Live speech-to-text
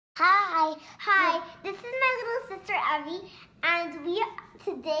Hi, this is my little sister Evie, and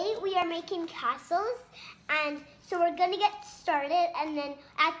today we are making castles, and so we're gonna get started, and then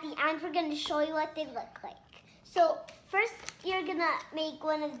at the end we're gonna show you what they look like. So first you're gonna make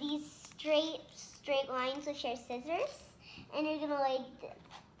one of these straight lines with your scissors, and you're gonna lay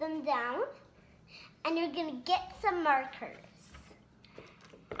them down, and you're gonna get some markers.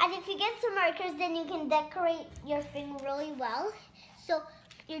 And if you get some markers, then you can decorate your thing really well. So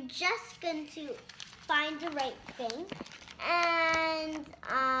you're just going to find the right thing, and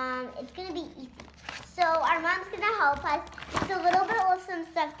it's going to be easy. So our mom's going to help us. It's a little bit of some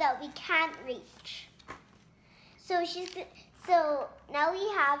stuff that we can't reach. So now we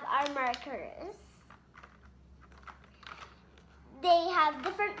have our markers. They have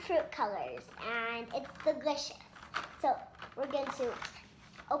different fruit colors, and it's delicious. So we're going to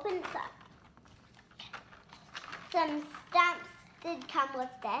open this up. Some stamps did come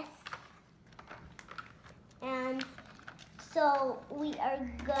with this. And so we are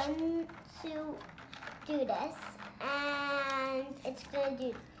going to do this, and it's gonna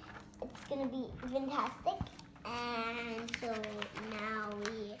be fantastic. And so now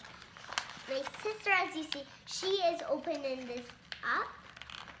my sister, as you see, she is opening this up.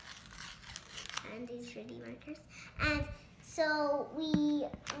 And these are the markers. And so we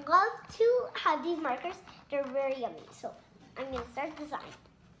love to have these markers. They're very yummy. So I'm going to start design.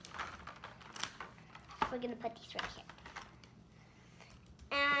 We're going to put these right here.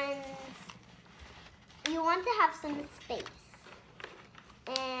 And you want to have some space.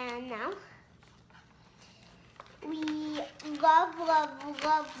 And now we love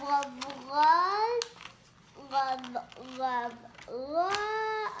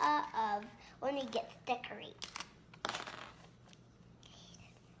when we get to decorate.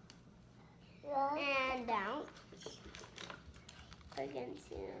 And now we're going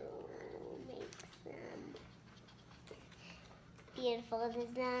to make some beautiful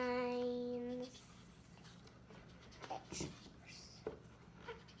designs.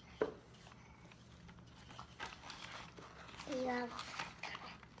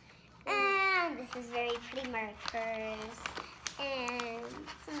 And this is very pretty markers. And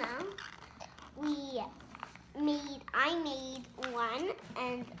so now I made one,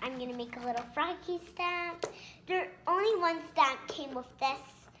 and I'm gonna make a little froggy stamp. Only one stamp came with this,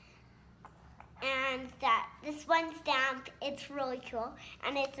 and this one stamp, it's really cool,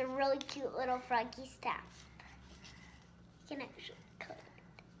 and it's a really cute little froggy stamp. You can actually color it.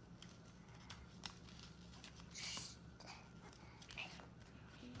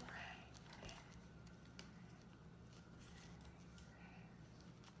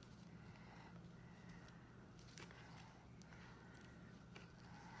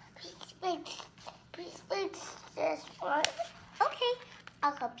 Please fix this one. Okay,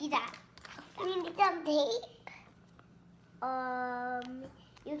 I'll help you that. We need some tape.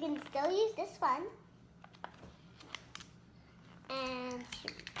 You can still use this one. And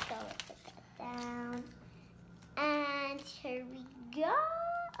here we go. Let's put that down. And here we go.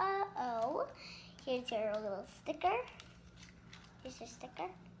 Here's your little sticker. Here's your sticker. There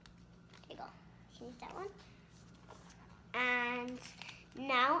you go. You can use that one. And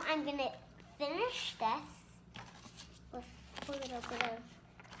now I'm gonna finish this with a little bit of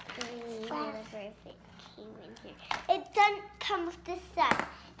green whatever if it came in here. It doesn't come with this set.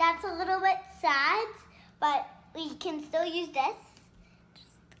 That's a little bit sad, but we can still use this.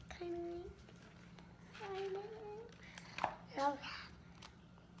 Just kind of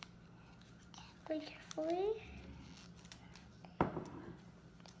very carefully.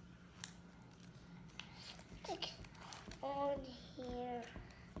 Stick on here.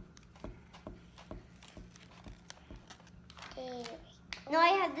 Now I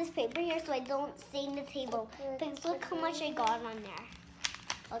have this paper here so I don't stain the table. Because look how much I got on there.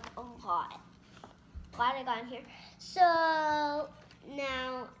 Like a lot. A lot I got in here. So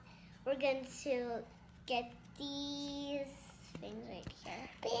now we're going to get these things right here.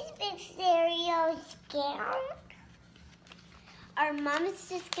 Please big stereo scan. Our mom is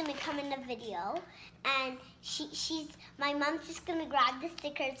just gonna come in the video, and my mom's just gonna grab the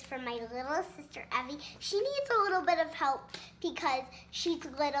stickers for my little sister Evie. She needs a little bit of help because she's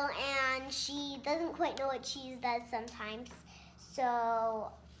little and she doesn't quite know what cheese does sometimes. So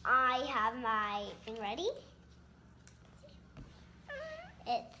I have my thing ready.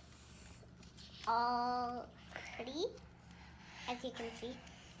 It's all pretty, as you can see.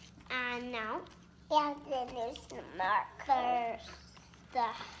 And now there's the marker,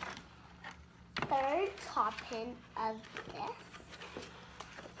 the third top pin of this.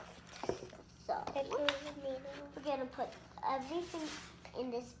 So we're gonna put everything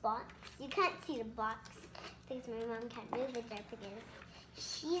in this box. You can't see the box because my mom can't move it there because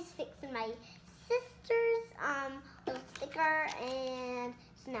she's fixing my sister's little sticker. And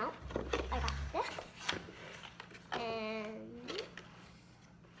so now I got this. And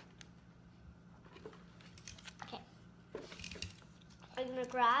okay, I'm gonna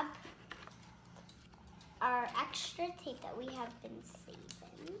grab our extra tape that we have been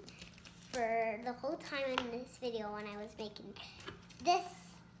saving for the whole time in this video when I was making this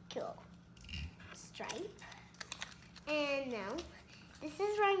cool stripe. And now, this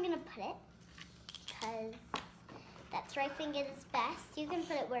is where I'm gonna put it because that's where I think it is best. You can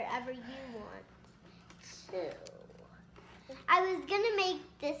put it wherever you want to. I was gonna make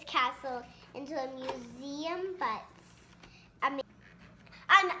this castle into a museum, but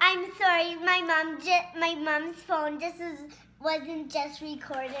I'm sorry, my mom's phone wasn't just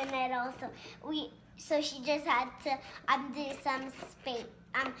recording it also. So she just had to do some space.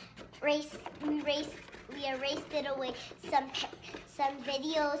 We erased it away, some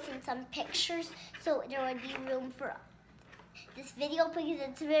videos and some pictures, so there would be room for this video because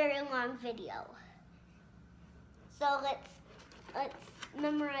it's a very long video. So let's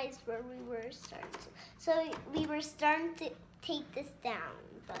memorize where we were starting. So we were starting to take this down,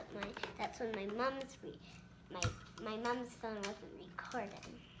 but that's when my mom's phone wasn't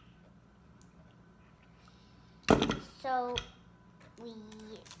recording. So we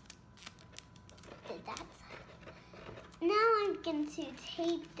did that. Now I'm going to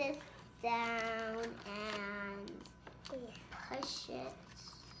take this down and push it.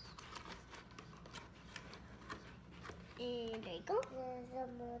 And there you go. There's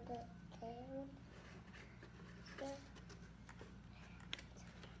another down.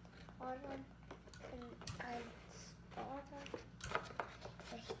 Bottom and bottom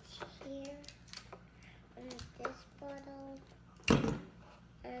right here, and this bottom,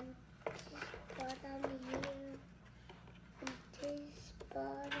 and this bottom here, and this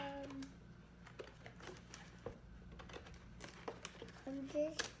bottom, and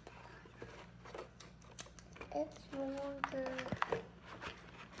this. It's longer.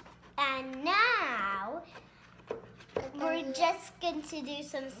 And now we're just going to do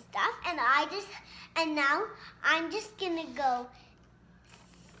some stuff, and now I'm just gonna go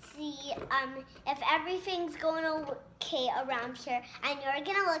see if everything's going okay around here. And you're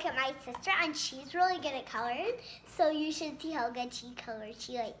gonna look at my sister, and she's really good at coloring, so you should see how good she colors.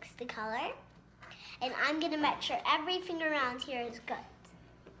 She likes to color, and I'm gonna make sure everything around here is good.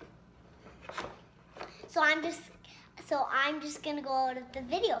 So I'm just gonna go out of the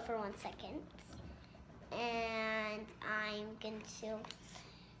video for 1 second. And I'm going to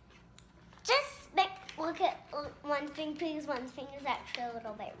just look at one thing because one thing is actually a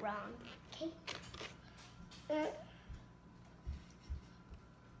little bit wrong. Okay?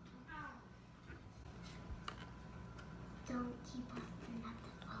 Don't keep lifting up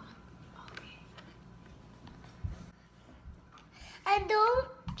the phone. Okay. And don't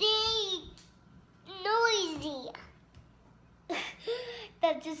be noisy.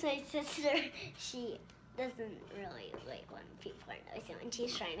 That's just my sister. She doesn't really like when people are noisy when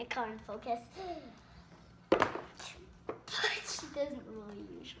she's trying to color and focus. But she doesn't really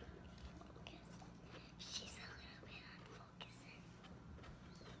usually focus. She's a little bit unfocusing.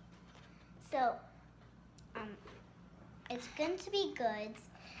 So, it's going to be good,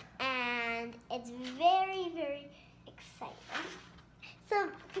 and it's very, very exciting. So,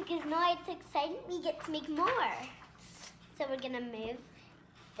 because now it's exciting, we get to make more. So we're gonna move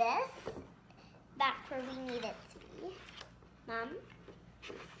this back where we need it to be. Mom?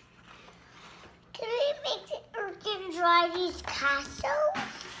 Can we can dry these castles?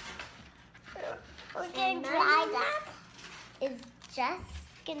 We're gonna dry them? Is just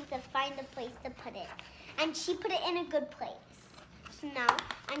going to find a place to put it. And she put it in a good place. So now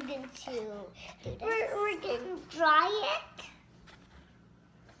I'm going to do this. We're going to dry it.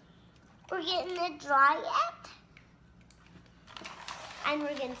 We're going to dry it. And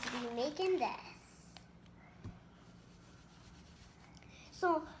we're going to be making this.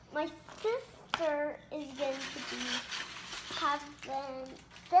 So my sister is going to be having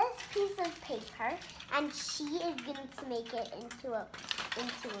this piece of paper, and she is going to make it into a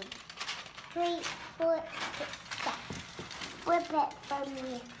great flip set. Flip it for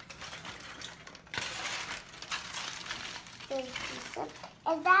me. This piece of,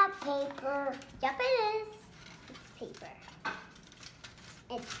 is that paper? Yep, it is. It's paper.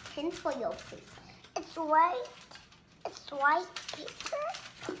 It's tinfoil paper. It's white. It's white paper.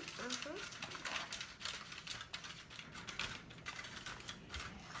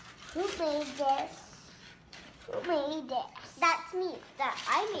 Who made this? Who made this? That's me.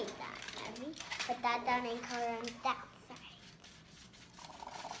 I made that, Abby. Put that down and color on that side.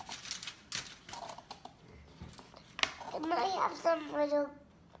 It might have some little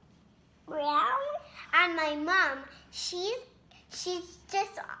brown. And my mom, she's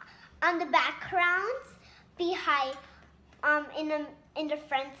just on the background behind in the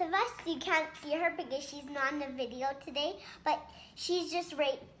front of us. You can't see her because she's not in the video today, but she's just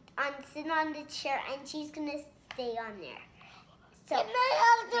sitting on the chair, and she's gonna stay on there. So it might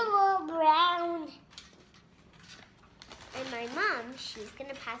have the little brown. And my mom, she's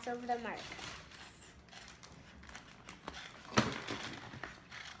gonna pass over the marker.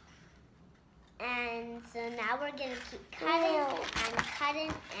 And so now we're gonna keep cutting and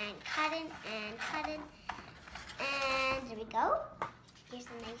cutting and cutting and cutting. And there we go. Here's a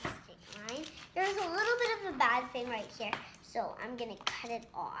nice straight line. There's a little bit of a bad thing right here, so I'm gonna cut it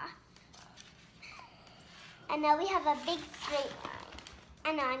off. And now we have a big straight line.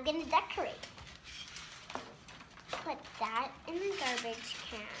 And now I'm gonna decorate. Put that in the garbage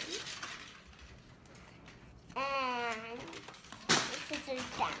can. And the scissors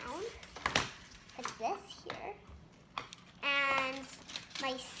down. Put this here. And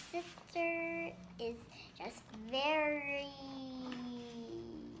my sister is just very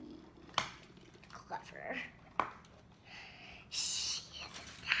clever. She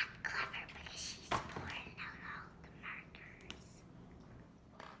isn't that clever because she's pouring out all the markers.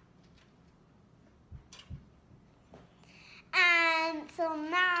 And so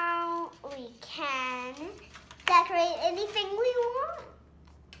now we can decorate anything we want.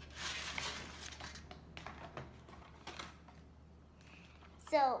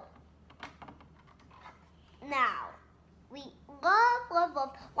 So now we love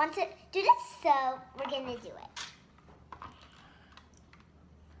want to do this, so we're gonna do it.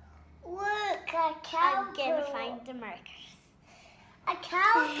 Look, a caliper. I'm gonna find the markers. A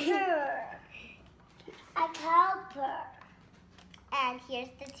caliper. A caliper. And here's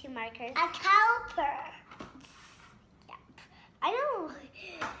the two markers. A caliper. Yep. I know.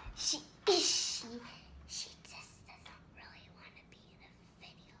 She just doesn't really want to be in a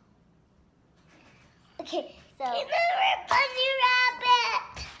video. Okay, so Bunny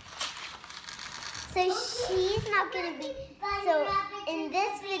Rabbit. So she's not gonna be. So in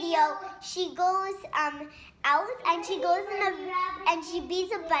this video, she goes out and she goes and she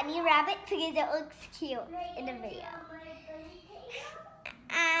beats a bunny rabbit because it looks cute in the video.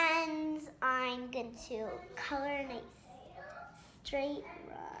 And I'm going to color a nice straight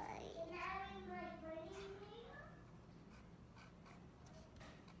line.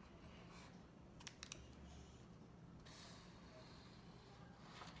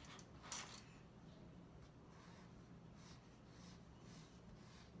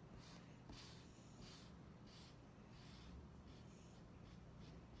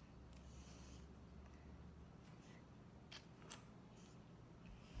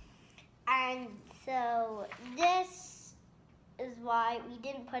 And so this is why we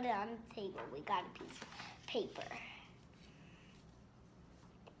didn't put it on the table. We got a piece of paper.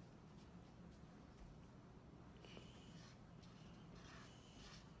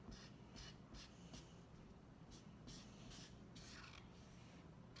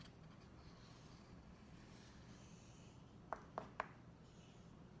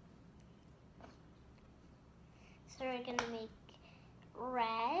 So we're gonna make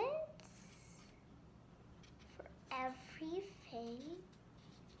red for everything,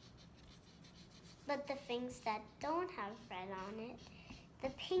 but the things that don't have red on it, the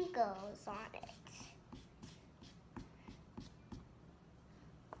pink goes on it.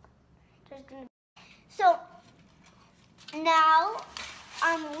 So now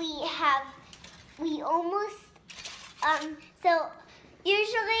we almost so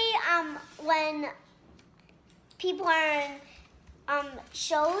usually when people are in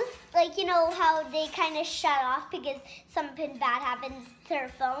shows, like, you know how they kind of shut off because something bad happens to their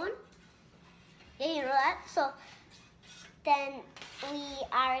phone? Yeah, you know that? So then we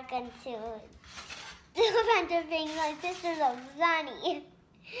are going to do a bunch of things like this is a bunny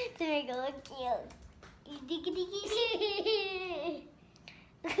to make it look cute.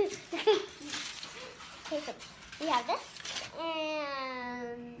 Okay, so we have this,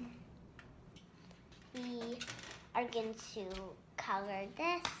 and we are going to color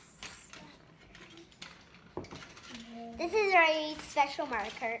this. This is a special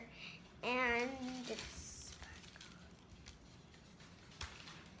marker, and it's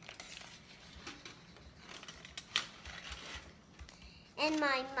and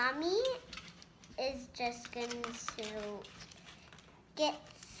my mommy is just going to get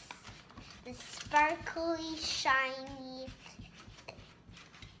the sparkly, shiny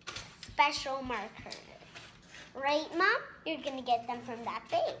special markers. Right, Mom? You're going to get them from that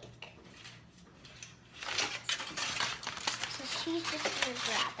bag. So she's just going to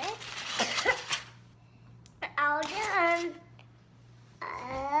grab it. I'll get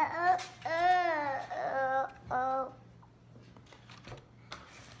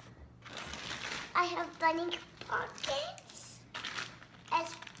I have bunny pockets.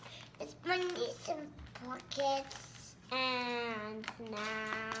 It's bunnies and pockets. And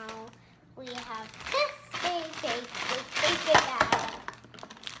now we have this big bag.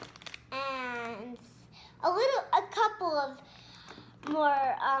 And a couple of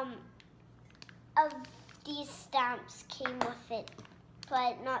more of these stamps came with it,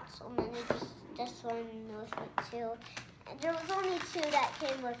 but not so many. Just this one with it too. And there was only 2 that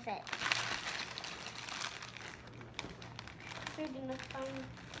came with it. We're gonna find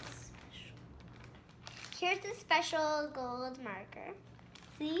special. Here's the special gold marker.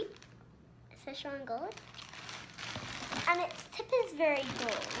 See? Special and gold. And its tip is very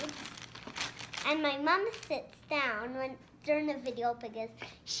gold. And my mom sits down during the video because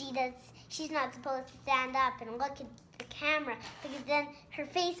she's not supposed to stand up and look at the camera because then her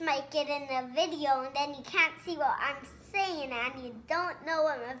face might get in the video and then you can't see what I'm saying and you don't know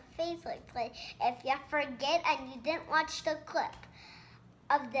what my face looks like if you forget and you didn't watch the clip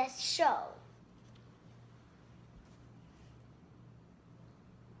of this show.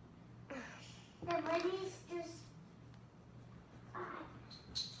 The bunnies just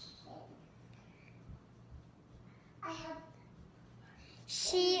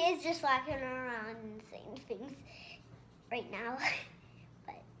She is just walking around and saying things right now.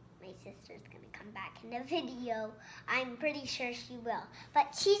 But my sister's going to come back in the video. I'm pretty sure she will.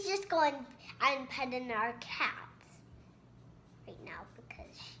 But she's just going and petting our cats right now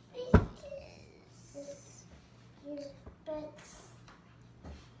because she is.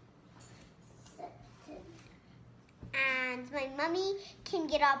 And my mommy can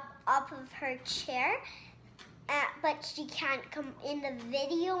get up off of her chair. But she can't come in the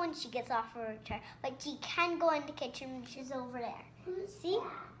video when she gets off of her chair. But she can go in the kitchen, which is over there. See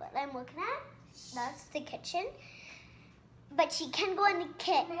what I'm looking at? That's the kitchen. But she can go in the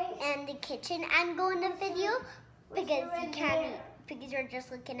kitchen and go in the video because you can't. Because you're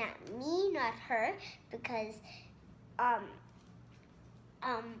just looking at me, not her. Because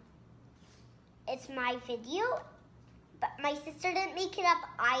it's my video. But my sister didn't make it up.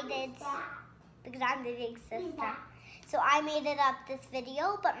 I did. Because I'm the big sister. So I made it up this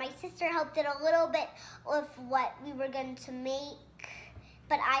video, but my sister helped it a little bit with what we were going to make.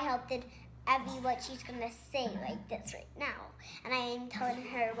 But I helped it Evie what she's going to say like this right now. And I am telling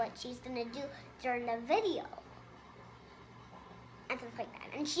her what she's going to do during the video. And stuff like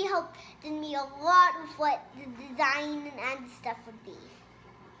that. And she helped me a lot with what the design and stuff would be.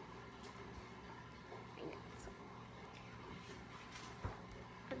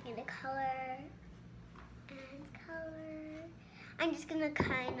 I'm going to color and color. I'm just going to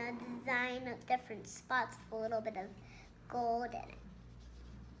kind of design different spots with a little bit of gold in it.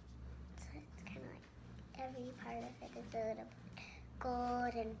 So it's kind of like every part of it is a little bit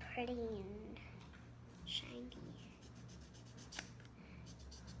gold and pretty and shiny.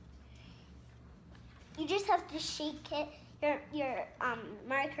 You just have to shake it, your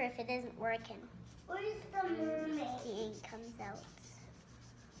marker if it isn't working. Where's the mermaid? The ink comes out.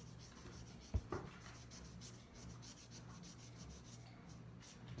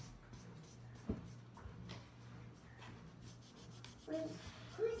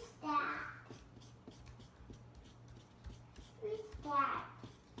 Who's that? Who's that?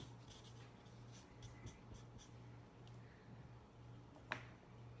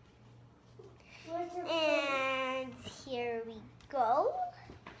 And here we go.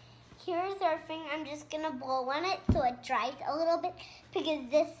 Here's our thing. I'm just gonna blow on it so it dries a little bit because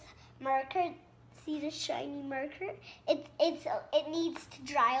this marker, see the shiny marker? It needs to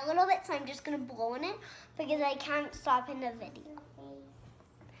dry a little bit, so I'm just gonna blow on it because I can't stop in the video.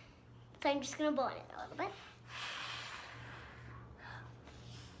 So I'm just gonna blow on it a little bit.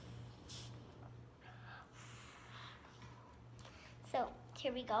 So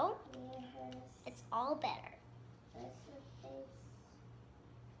here we go. It's all better.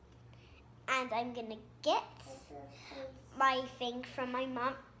 And I'm gonna get my thing from my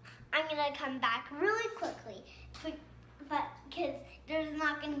mom. I'm gonna come back really quickly, but because there's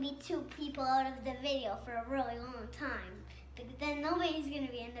not gonna be 2 people out of the video for a really long time. Because then nobody's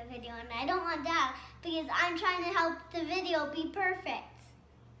gonna be in the video, and I don't want that because I'm trying to help the video be perfect.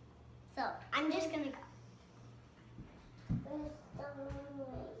 So I'm just gonna go.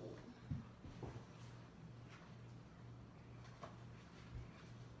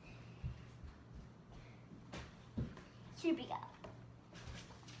 Here we go.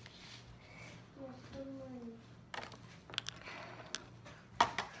 Where's the money?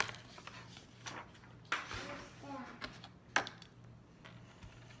 Where's that?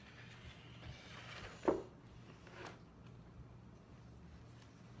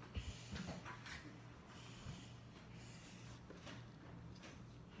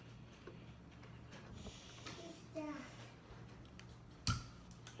 Where's that?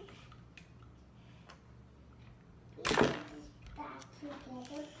 We put this back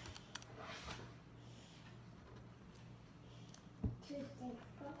together. Two circles.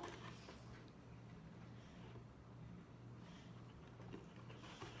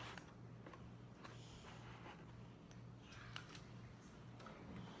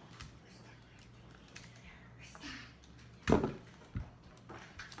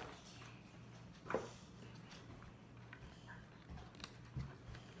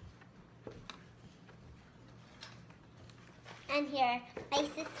 And here, my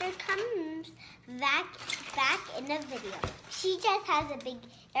sister comes back in the video. She just has a big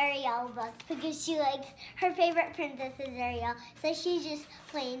Ariel book because she likes, her favorite princess is Ariel. So she's just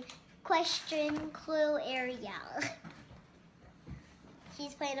playing Question Clue Ariel.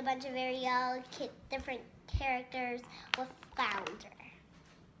 She's playing a bunch of Ariel, different characters with Flounder.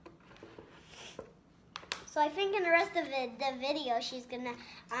 So I think in the rest of the video, she's gonna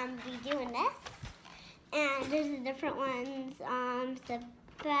be doing this. And there's the different ones,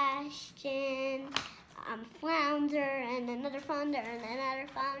 Sebastian, Flounder, and another Flounder, and another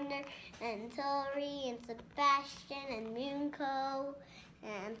Flounder, and Tori, and Sebastian, and Moonco,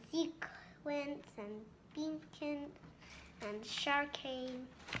 and Sequence, and Beacon, and Sharkane.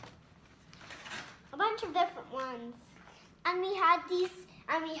 A bunch of different ones. And we have these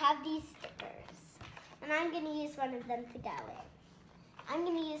stickers. And I'm gonna use one of them to go in. I'm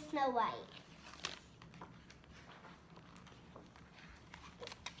gonna use Snow White.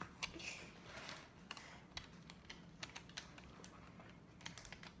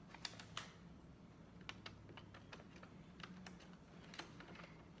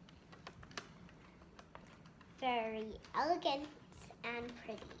 Very elegant and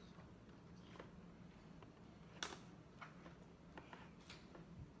pretty.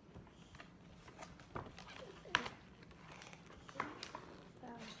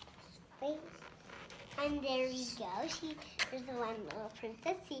 And there we go. There's the one little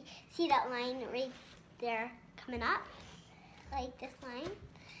princess. See that line right there coming up? Like this line?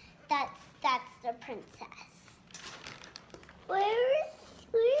 That's the princess.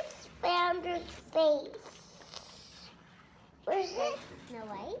 Where's Flounder's face? Where's it? Snow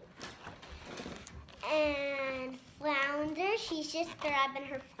White. And Flounder, she's just grabbing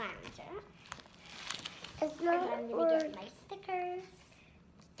her Flounder. It's And not I'm gonna working. get my stickers.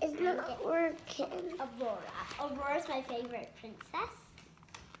 It's not working. Aurora. Aurora's my favorite princess.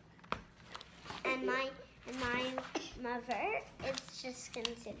 And my mother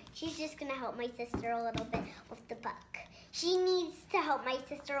she's just gonna help my sister a little bit with the book. She needs to help my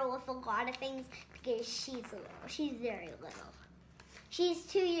sister with a lot of things because she's little. She's very little. She's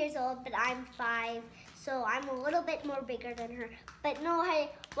 2 years old, but I'm 5, so I'm a little bit more bigger than her. But know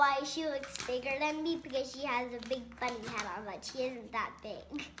why she looks bigger than me? Because she has a big bunny head on, but she isn't that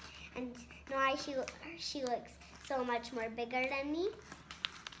big. And know why she looks so much more bigger than me?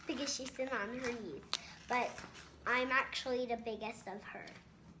 Because she's sitting on her knees. But I'm actually the biggest of her.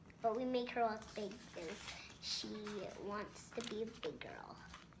 But we make her look big because she wants to be a big girl.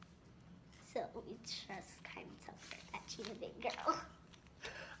 So we just kind of tell her that she's a big girl.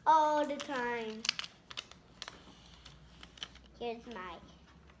 All the time. Here's my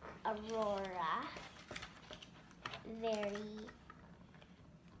Aurora. Very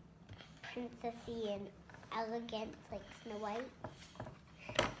princessy and elegant like Snow White.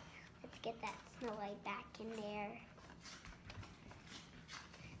 Let's get that Snow White back in there.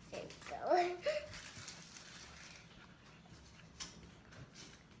 There we go.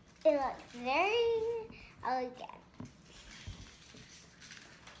 It looks very elegant.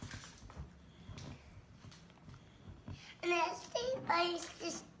 And I think I was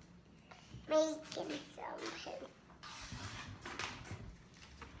just making something.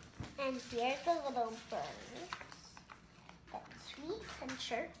 And here's the little birds that sweet and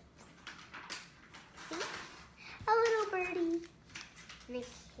chirp. See? A little birdie in a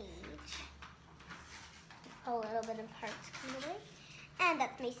cage. A little bit of hearts coming away. And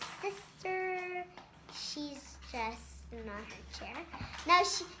that's my sister. She's just sitting on her chair. Now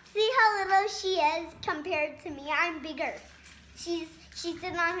see how little she is compared to me. I'm bigger. She's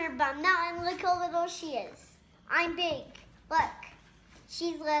sitting on her bum now, and look how little she is. I'm big. Look.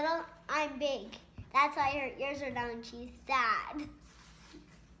 She's little, I'm big. That's why her ears are down. She's sad.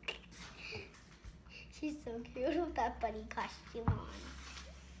 She's so cute with that bunny costume on.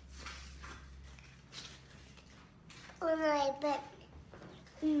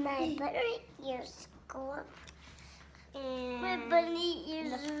 My bunny ears go up. And My bunny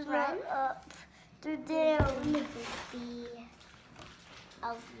ears the is front not up. They're there down. would be a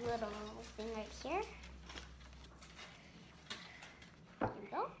little thing right here. There we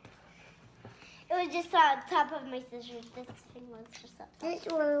go. It was just on top of my scissors. This thing was just up top. This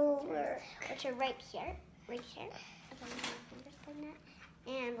one will work. Which are right here. Right here. And then my fingers like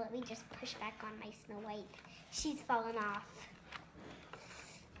that. And let me just push back on my Snow White. She's fallen off.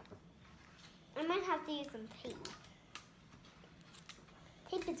 I might have to use some tape.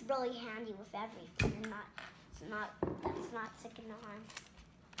 Tape is really handy with everything, and that's not sticking on.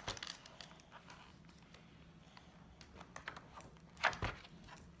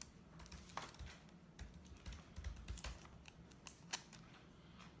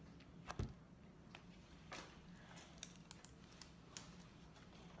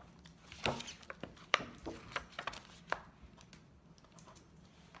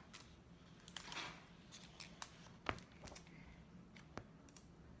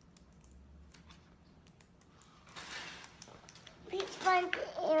 Like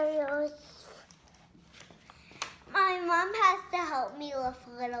Ariel's. My mom has to help me with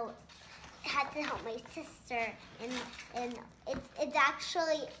had to help my sister, and it's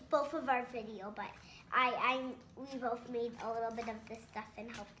actually both of our video, but we both made a little bit of this stuff and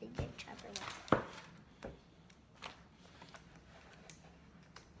helped each other with it.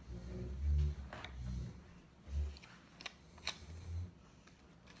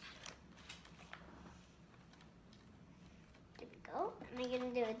 And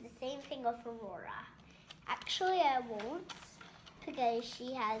I'm going to do the same thing with Aurora. Actually, I won't, because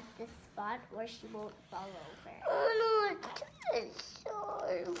she has this spot where she won't fall over. Oh no, it's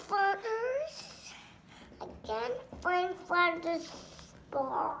so Father's. I can't find Father's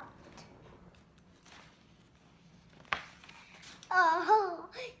spot. Oh,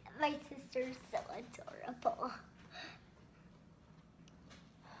 my sister's so adorable.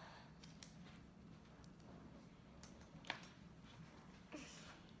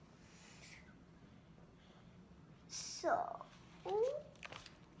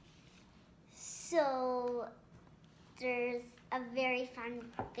 So there's a very fun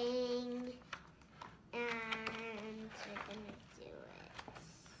thing, and we're gonna do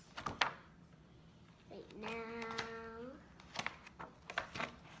it right now.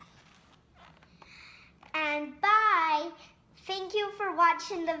 And bye. Thank you for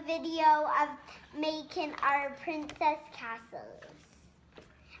watching the video of making our princess castles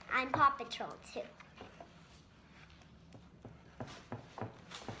and Paw Patrol too.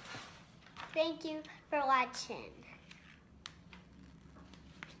 Thank you for watching.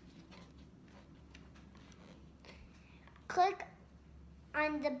 Click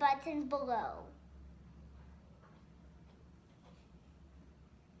on the button below.